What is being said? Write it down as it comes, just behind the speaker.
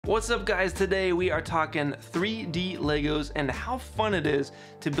What's up guys, today we are talking 3D Legos and how fun it is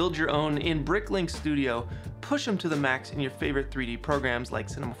to build your own in Bricklink Studio, push them to the max in your favorite 3D programs like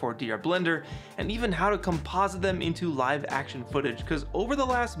Cinema 4D or Blender, and even how to composite them into live action footage, because over the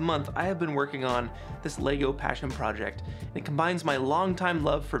last month I have been working on this Lego passion project. It combines my longtime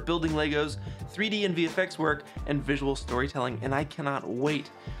love for building Legos, 3D and VFX work, and visual storytelling, and I cannot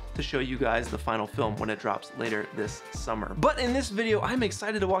wait to show you guys the final film when it drops later this summer. But in this video, I'm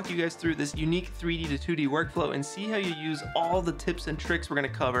excited to walk you guys through this unique 3D to 2D workflow and see how you use all the tips and tricks we're gonna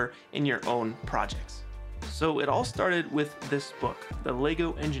cover in your own projects. So it all started with this book, The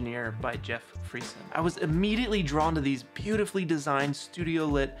Lego Engineer by Jeff Friesen. I was immediately drawn to these beautifully designed,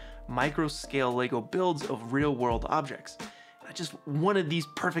 studio-lit, micro-scale Lego builds of real-world objects. I just wanted these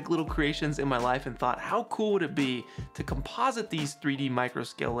perfect little creations in my life and thought, how cool would it be to composite these 3D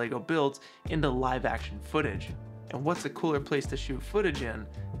micro-scale Lego builds into live action footage? And what's a cooler place to shoot footage in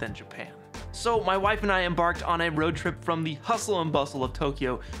than Japan? So my wife and I embarked on a road trip from the hustle and bustle of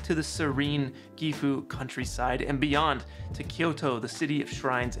Tokyo to the serene Gifu countryside and beyond to Kyoto, the city of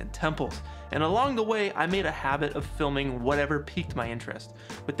shrines and temples. And along the way, I made a habit of filming whatever piqued my interest,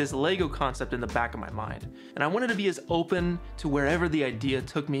 with this Lego concept in the back of my mind. And I wanted to be as open to wherever the idea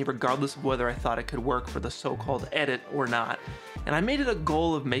took me, regardless of whether I thought it could work for the so-called edit or not. And I made it a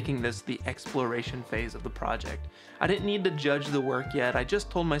goal of making this the exploration phase of the project. I didn't need to judge the work yet. I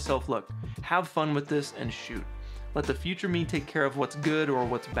just told myself, look, have fun with this and shoot. Let the future me take care of what's good or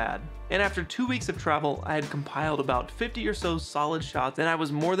what's bad. And after 2 weeks of travel, I had compiled about 50 or so solid shots, and I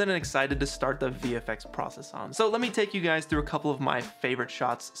was more than excited to start the VFX process on. So let me take you guys through a couple of my favorite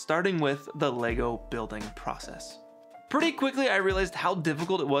shots, starting with the Lego building process. Pretty quickly, I realized how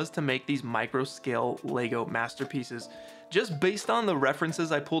difficult it was to make these micro-scale Lego masterpieces. Just based on the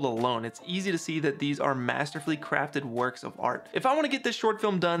references I pulled alone, it's easy to see that these are masterfully crafted works of art. If I want to get this short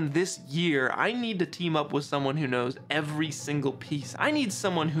film done this year, I need to team up with someone who knows every single piece. I need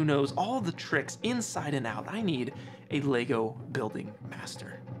someone who knows all the tricks inside and out. I need a Lego building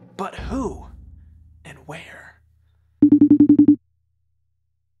master. But who and where?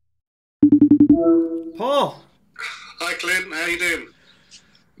 Paul! Hi Clint, how you doing?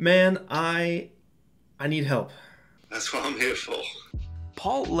 Man, I need help. That's what I'm here for.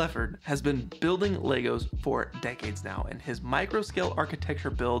 PaulLefford has been building Legos for decades now, and his micro-scale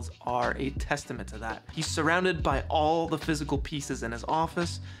architecture builds are a testament to that. He's surrounded by all the physical pieces in his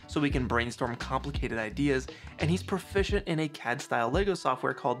office so we can brainstorm complicated ideas, and he's proficient in a CAD-style Lego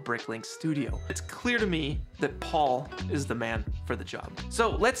software called Bricklink Studio. It's clear to me that Paul is the man for the job.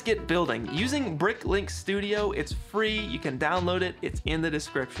 So let's get building. Using Bricklink Studio, it's free, you can download it, it's in the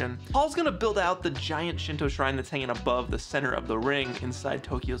description. Paul's gonna build out the giant Shinto shrine that's hanging above the center of the ring inside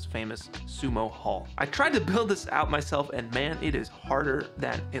Tokyo's famous sumo hall. I tried to build this out myself, and man, it is harder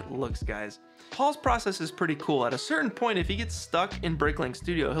than it looks, guys. Paul's process is pretty cool. At a certain point, if he gets stuck in Bricklink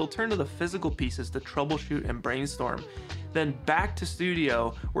Studio, he'll turn to the physical pieces to troubleshoot and brainstorm, then back to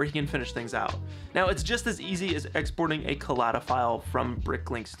Studio where he can finish things out. Now, it's just as easy as exporting a collada file from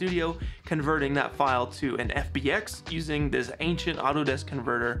Bricklink Studio, converting that file to an FBX using this ancient Autodesk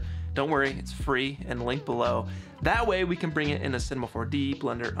converter. Don't worry, it's free and linked below. That way we can bring it into Cinema 4D,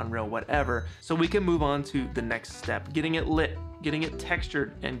 Blender, Unreal, whatever, so we can move on to the next step, getting it lit, getting it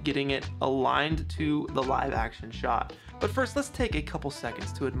textured, and getting it aligned to the live action shot. But first, let's take a couple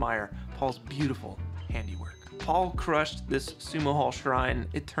seconds to admire Paul's beautiful handiwork. Paul crushed this sumo hall shrine.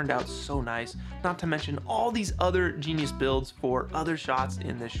 It turned out so nice, not to mention all these other genius builds for other shots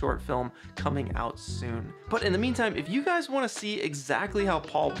in this short film coming out soon. But in the meantime, if you guys want to see exactly how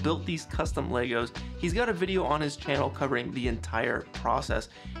Paul built these custom Legos, he's got a video on his channel covering the entire process.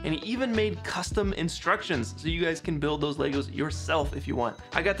 And he even made custom instructions so you guys can build those Legos yourself if you want.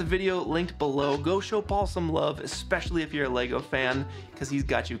 I got the video linked below. Go show Paul some love, especially if you're a Lego fan, because he's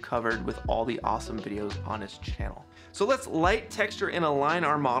got you covered with all the awesome videos on his channel. So let's light, texture, and align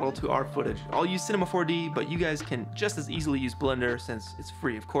our model to our footage. I'll use Cinema 4D, but you guys can just as easily use Blender, since it's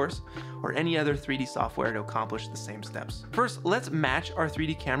free of course, or any other 3D software to accomplish the same steps. First, let's match our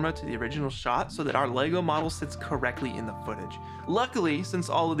 3D camera to the original shot so that our Lego model sits correctly in the footage. Luckily, since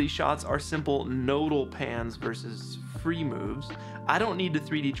all of these shots are simple nodal pans versus free moves, I don't need to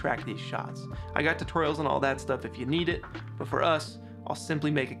 3D track these shots. I got tutorials on all that stuff if you need it, but for us, I'll simply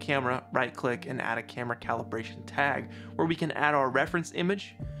make a camera, right-click, and add a camera calibration tag where we can add our reference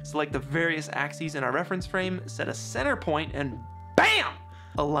image, select the various axes in our reference frame, set a center point, and BAM!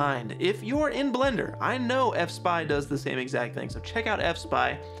 Aligned. If you're in Blender, I know FSpy does the same exact thing, so check out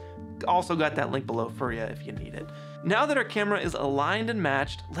FSpy. Also got that link below for you if you need it. Now that our camera is aligned and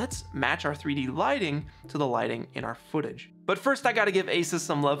matched, let's match our 3D lighting to the lighting in our footage. But first I gotta give ASUS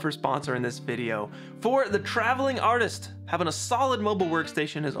some love for sponsoring this video. For the traveling artist, having a solid mobile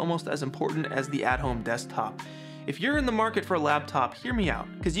workstation is almost as important as the at-home desktop. If you're in the market for a laptop, hear me out,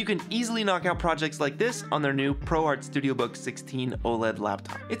 because you can easily knock out projects like this on their new ProArt StudioBook 16 OLED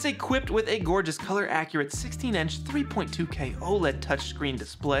laptop. It's equipped with a gorgeous color-accurate 16-inch 3.2K OLED touchscreen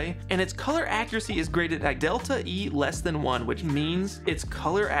display, and its color accuracy is graded at Delta E less than 1, which means its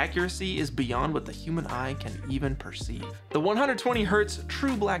color accuracy is beyond what the human eye can even perceive. The 120Hz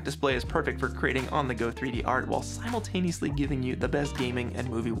true black display is perfect for creating on-the-go 3D art while simultaneously giving you the best gaming and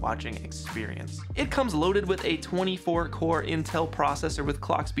movie watching experience. It comes loaded with a 24-core Intel processor with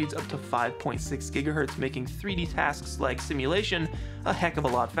clock speeds up to 5.6 GHz, making 3D tasks like simulation a heck of a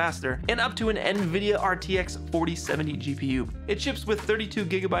lot faster, and up to an NVIDIA RTX 4070 GPU. It ships with 32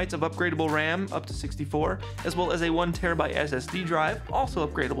 GB of upgradable RAM, up to 64, as well as a 1TB SSD drive, also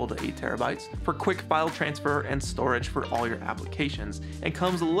upgradable to 8 TB, for quick file transfer and storage for all your applications, and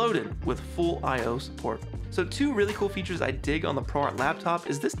comes loaded with full I/O support. So two really cool features I dig on the ProArt laptop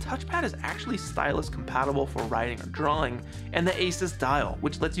is this touchpad is actually stylus compatible for writing or drawing, and the ASUS dial,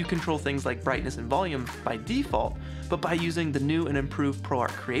 which lets you control things like brightness and volume by default, but by using the new and improved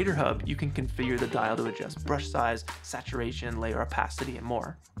ProArt Creator Hub, you can configure the dial to adjust brush size, saturation, layer opacity, and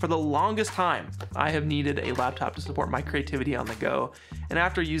more. For the longest time, I have needed a laptop to support my creativity on the go, and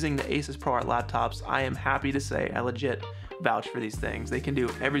after using the ASUS ProArt laptops, I am happy to say I legit vouch for these things. They can do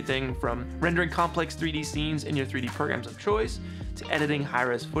everything from rendering complex 3D scenes in your 3D programs of choice to editing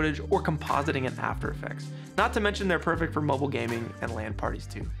high-res footage or compositing in After Effects. Not to mention they're perfect for mobile gaming and LAN parties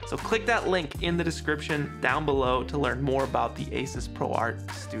too. So click that link in the description down below to learn more about the ASUS ProArt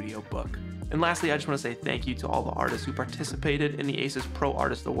StudioBook. And lastly, I just want to say thank you to all the artists who participated in the ASUS Pro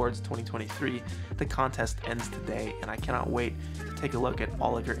Artist Awards 2023. The contest ends today, and I cannot wait to take a look at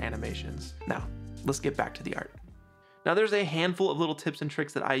all of your animations. Now, let's get back to the art. Now there's a handful of little tips and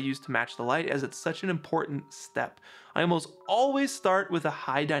tricks that I use to match the light, as it's such an important step. I almost always start with a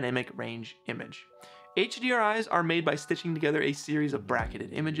high dynamic range image. HDRIs are made by stitching together a series of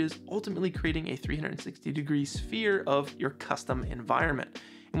bracketed images, ultimately creating a 360-degree sphere of your custom environment.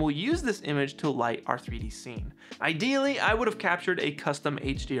 And we'll use this image to light our 3D scene. Ideally, I would have captured a custom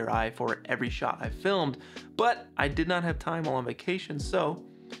HDRI for every shot I filmed, but I did not have time while on vacation, so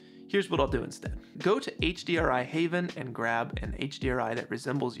here's what I'll do instead. Go to HDRI Haven and grab an HDRI that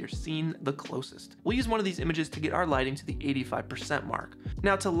resembles your scene the closest. We'll use one of these images to get our lighting to the 85% mark.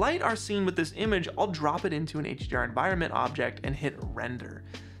 Now to light our scene with this image, I'll drop it into an HDR environment object and hit render.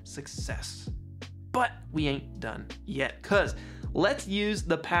 Success. But we ain't done yet, cause let's use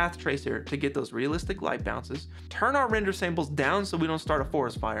the path tracer to get those realistic light bounces, turn our render samples down so we don't start a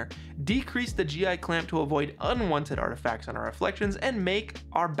forest fire, decrease the GI clamp to avoid unwanted artifacts on our reflections, and make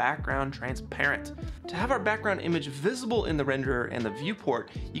our background transparent. To have our background image visible in the renderer and the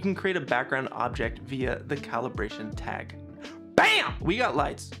viewport, you can create a background object via the calibration tag. Bam! We got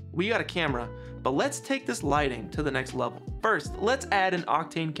lights, we got a camera, but let's take this lighting to the next level. First, let's add an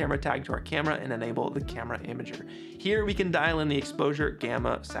Octane camera tag to our camera and enable the camera imager. Here we can dial in the exposure,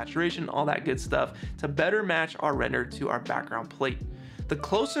 gamma, saturation, all that good stuff to better match our render to our background plate. The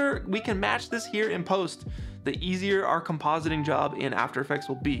closer we can match this here in post, the easier our compositing job in After Effects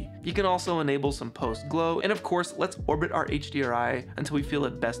will be. You can also enable some post glow, and of course, let's orbit our HDRI until we feel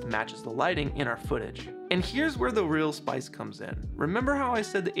it best matches the lighting in our footage. And here's where the real spice comes in. Remember how I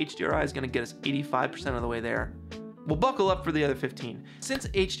said the HDRI is gonna get us 85% of the way there? Well, buckle up for the other 15. Since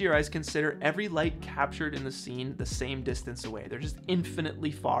HDRIs consider every light captured in the scene the same distance away, they're just infinitely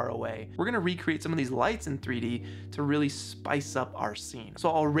far away, we're gonna recreate some of these lights in 3D to really spice up our scene.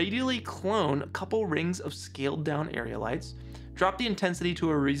 So I'll radially clone a couple rings of scaled down area lights, drop the intensity to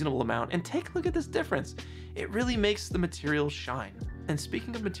a reasonable amount, and take a look at this difference. It really makes the materials shine. And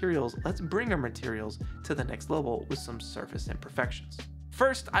speaking of materials, let's bring our materials to the next level with some surface imperfections.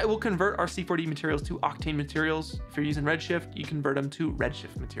 First, I will convert our C4D materials to Octane materials. If you're using Redshift, you convert them to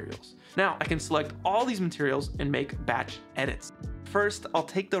Redshift materials. Now, I can select all these materials and make batch edits. First, I'll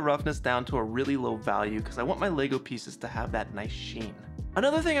take the roughness down to a really low value because I want my Lego pieces to have that nice sheen.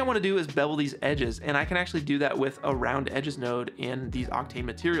 Another thing I want to do is bevel these edges, and I can actually do that with a round edges node in these Octane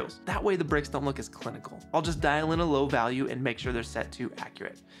materials. That way the bricks don't look as clinical. I'll just dial in a low value and make sure they're set to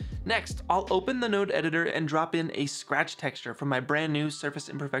accurate. Next, I'll open the node editor and drop in a scratch texture from my brand new Surface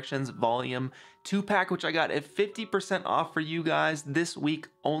Imperfections Volume 2-pack, which I got at 50% off for you guys this week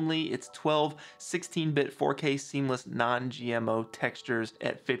only. It's 12 16-bit 4K seamless non-GMO textures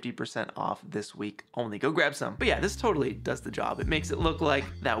at 50% off this week only. Go grab some. But yeah, this totally does the job. It makes it look like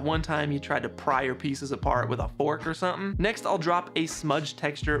that one time you tried to pry your pieces apart with a fork or something. Next, I'll drop a smudge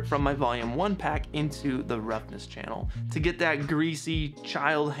texture from my volume 1 pack into the roughness channel to get that greasy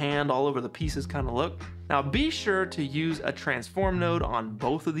child hand all over the pieces kind of look. Now be sure to use a transform node on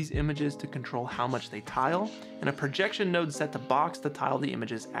both of these images to control how much they tile, and a projection node set to box to tile the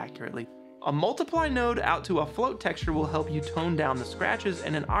images accurately. A multiply node out to a float texture will help you tone down the scratches,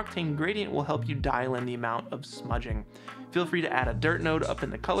 and an octane gradient will help you dial in the amount of smudging. Feel free to add a dirt node up in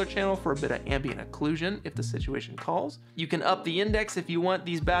the color channel for a bit of ambient occlusion if the situation calls. You can up the index if you want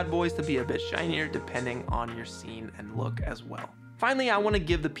these bad boys to be a bit shinier depending on your scene and look as well. Finally, I want to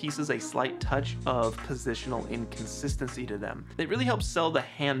give the pieces a slight touch of positional inconsistency to them. It really helps sell the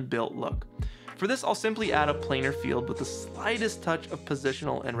hand-built look. For this, I'll simply add a planar field with the slightest touch of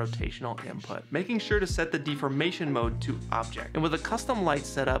positional and rotational input, making sure to set the deformation mode to object. And with a custom light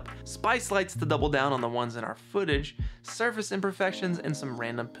setup, spice lights to double down on the ones in our footage, surface imperfections, and some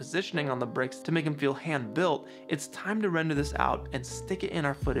random positioning on the bricks to make them feel hand-built, it's time to render this out and stick it in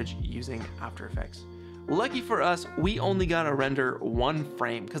our footage using After Effects. Lucky for us, we only got to render one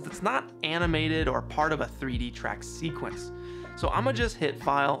frame because it's not animated or part of a 3D track sequence. So I'm gonna just hit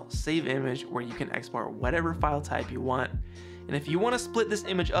File, Save Image, where you can export whatever file type you want. And if you want to split this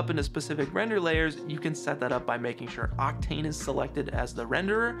image up into specific render layers, you can set that up by making sure Octane is selected as the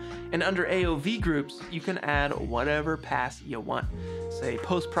renderer. And under AOV groups, you can add whatever pass you want. Say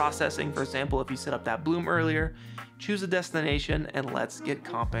post-processing, for example, if you set up that bloom earlier, choose a destination, and let's get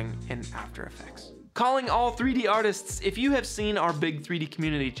comping in After Effects. Calling all 3D artists, if you have seen our big 3D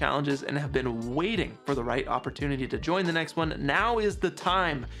community challenges and have been waiting for the right opportunity to join the next one, now is the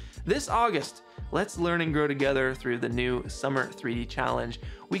time. This August, let's learn and grow together through the new Summer 3D Challenge.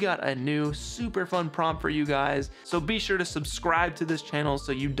 We got a new super fun prompt for you guys, so be sure to subscribe to this channel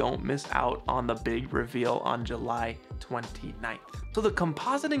so you don't miss out on the big reveal on July 29th. So the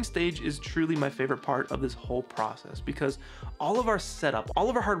compositing stage is truly my favorite part of this whole process because all of our setup, all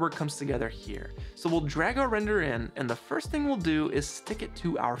of our hard work comes together here. So we'll drag our render in, and the first thing we'll do is stick it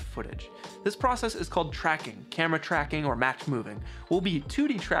to our footage. This process is called tracking, camera tracking, or match moving. We'll be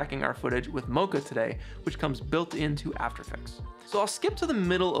 2D tracking our footage with Mocha today, which comes built into After Effects. So I'll skip to the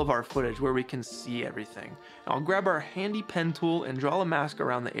middle of our footage where we can see everything. I'll grab our handy pen tool and draw a mask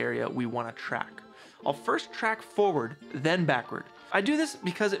around the area we want to track. I'll first track forward, then backward. I do this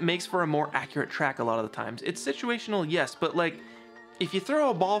because it makes for a more accurate track a lot of the times. It's situational, yes, but like, if you throw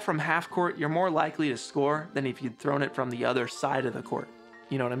a ball from half court, you're more likely to score than if you'd thrown it from the other side of the court.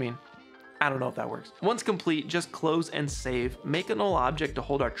 You know what I mean? I don't know if that works. Once complete, just close and save, make a null object to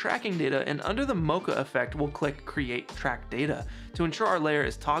hold our tracking data, and under the Mocha effect, we'll click Create Track Data. To ensure our layer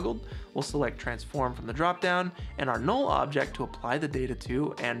is toggled, we'll select Transform from the dropdown, and our null object to apply the data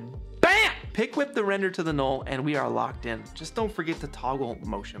to, and BAM! Pick whip the render to the null, and we are locked in. Just don't forget to toggle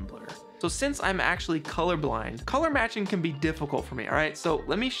motion blur. So since I'm actually colorblind, color matching can be difficult for me, all right? So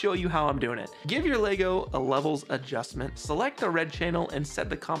let me show you how I'm doing it. Give your Lego a levels adjustment, select the red channel, and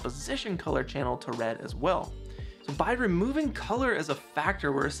set the composition color channel to red as well. So by removing color as a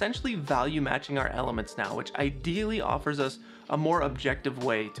factor, we're essentially value matching our elements now, which ideally offers us a more objective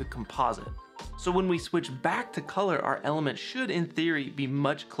way to composite. So when we switch back to color, our element should, in theory, be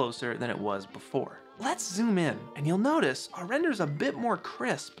much closer than it was before. Let's zoom in, and you'll notice our render's a bit more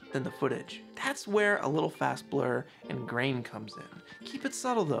crisp than the footage. That's where a little fast blur and grain comes in. Keep it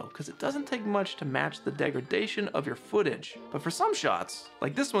subtle though, because it doesn't take much to match the degradation of your footage. But for some shots,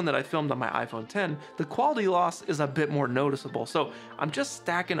 like this one that I filmed on my iPhone X, the quality loss is a bit more noticeable. So I'm just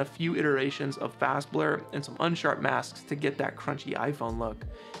stacking a few iterations of fast blur and some unsharp masks to get that crunchy iPhone look,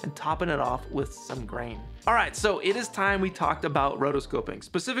 and topping it off with some grain. All right, so it is time we talked about rotoscoping,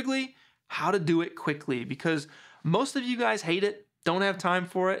 specifically how to do it quickly, because most of you guys hate it, don't have time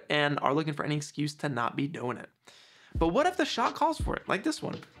for it, and are looking for any excuse to not be doing it. But what if the shot calls for it, like this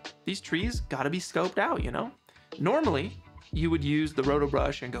one? These trees gotta be scoped out, you know? Normally, you would use the roto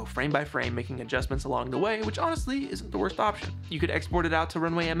brush and go frame by frame, making adjustments along the way, which honestly isn't the worst option. You could export it out to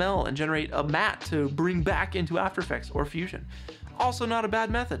Runway ML and generate a matte to bring back into After Effects or Fusion. Also not a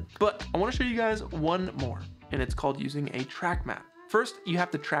bad method, but I wanna show you guys one more, and it's called using a track matte. First, you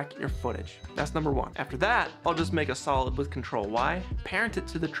have to track your footage. That's number one. After that, I'll just make a solid with Control Y, parent it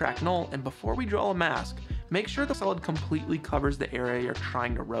to the track null, and before we draw a mask, make sure the solid completely covers the area you're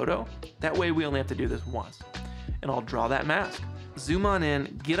trying to roto. That way we only have to do this once. And I'll draw that mask. zoom on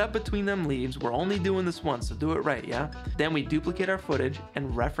in, get up between them leaves. We're only doing this once, so do it right, yeah? Then we duplicate our footage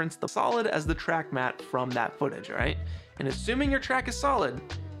and reference the solid as the track matte from that footage, all right? And assuming your track is solid,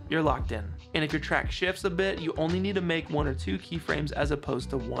 you're locked in. And if your track shifts a bit, you only need to make 1 or 2 keyframes as opposed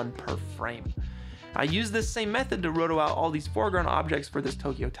to 1 per frame. I use this same method to roto out all these foreground objects for this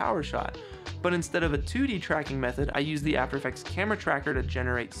Tokyo Tower shot, but instead of a 2D tracking method, I use the After Effects camera tracker to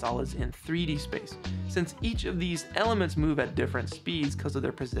generate solids in 3D space, since each of these elements move at different speeds because of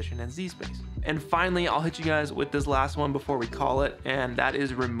their position in Z space. And finally, I'll hit you guys with this last one before we call it, and that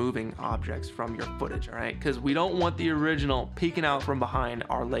is removing objects from your footage, all right? Because we don't want the original peeking out from behind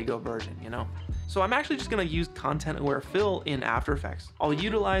our Lego version, you know? So I'm actually just gonna use content aware fill in After Effects. I'll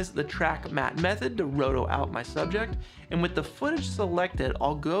utilize the track matte method to roto out my subject, and with the footage selected,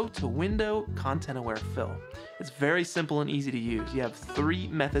 I'll go to Window Content Aware Fill. It's very simple and easy to use. You have 3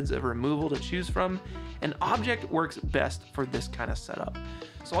 methods of removal to choose from, and Object works best for this kind of setup.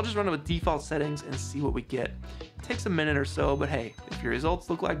 So I'll just run it with default settings and see what we get. It takes a minute or so, but hey, if your results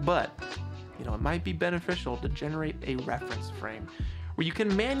look like butt, you know, it might be beneficial to generate a reference frame where you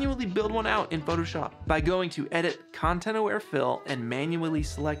can manually build one out in Photoshop by going to Edit Content Aware Fill and manually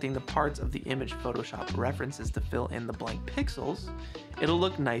selecting the parts of the image Photoshop references to fill in the blank pixels. It'll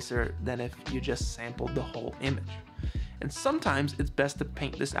look nicer than if you just sampled the whole image. And sometimes it's best to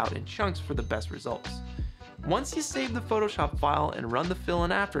paint this out in chunks for the best results. Once you save the Photoshop file and run the fill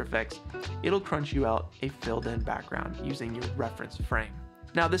in After Effects, it'll crunch you out a filled in background using your reference frame.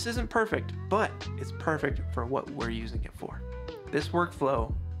 Now this isn't perfect, but it's perfect for what we're using it for. This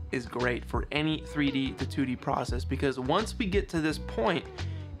workflow is great for any 3D to 2D process because once we get to this point,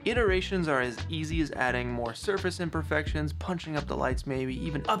 iterations are as easy as adding more surface imperfections, punching up the lights maybe,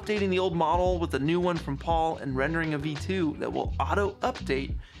 even updating the old model with a new one from Paul and rendering a V2 that will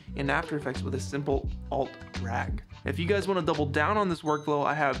auto-update in After Effects with a simple Alt-Drag. If you guys want to double down on this workflow,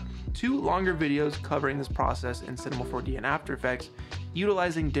 I have 2 longer videos covering this process in Cinema 4D and After Effects,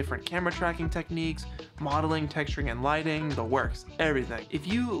 utilizing different camera tracking techniques, modeling, texturing, and lighting, the works, everything. If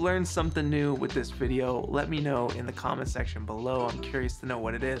you learned something new with this video, let me know in the comment section below. I'm curious to know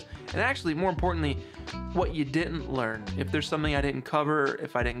what it is. And actually, more importantly, what you didn't learn. If there's something I didn't cover,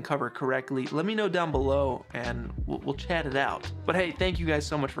 if I didn't cover correctly, let me know down below and we'll chat it out. But hey, thank you guys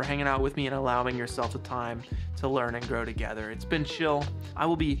so much for hanging out with me and allowing yourself the time to learn and grow together. It's been chill. I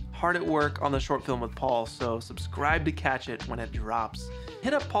will be hard at work on the short film with Paul, so subscribe to catch it when it drops.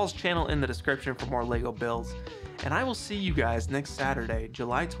 Hit up Paul's channel in the description for more Lego builds, and I will see you guys next Saturday,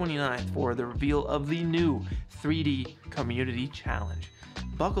 July 29th, for the reveal of the new 3D Community Challenge.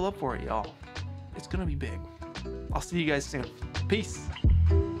 Buckle up for it, y'all. It's gonna be big. I'll see you guys soon. Peace.